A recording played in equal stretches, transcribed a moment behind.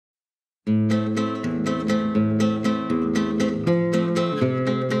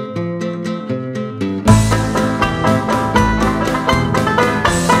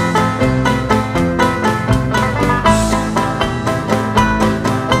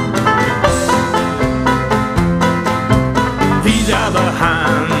are the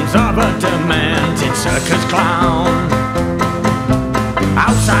hands of a demented circus clown.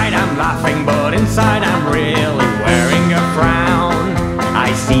 Outside I'm laughing, but inside I'm really wearing a frown.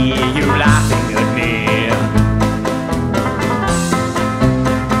 I see you laughing at me,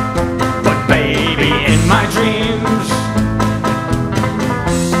 but baby, in my dreams,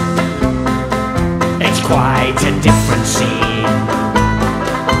 it's quite a different scene.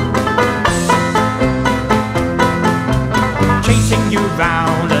 Chasing you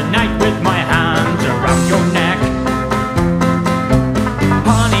round at night with my hands around your neck.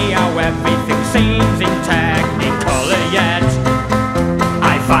 Honey, how everything seems in technicolor yet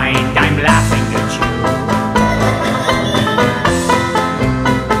I find I'm laughing at you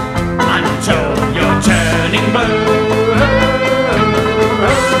until you're turning blue.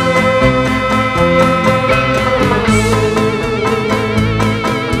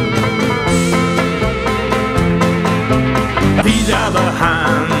 These are the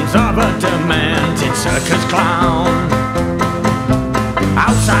hands of a demented circus clown.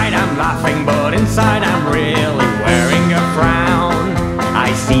 Outside I'm laughing, but inside I'm really wearing a frown.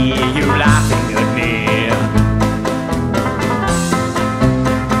 I see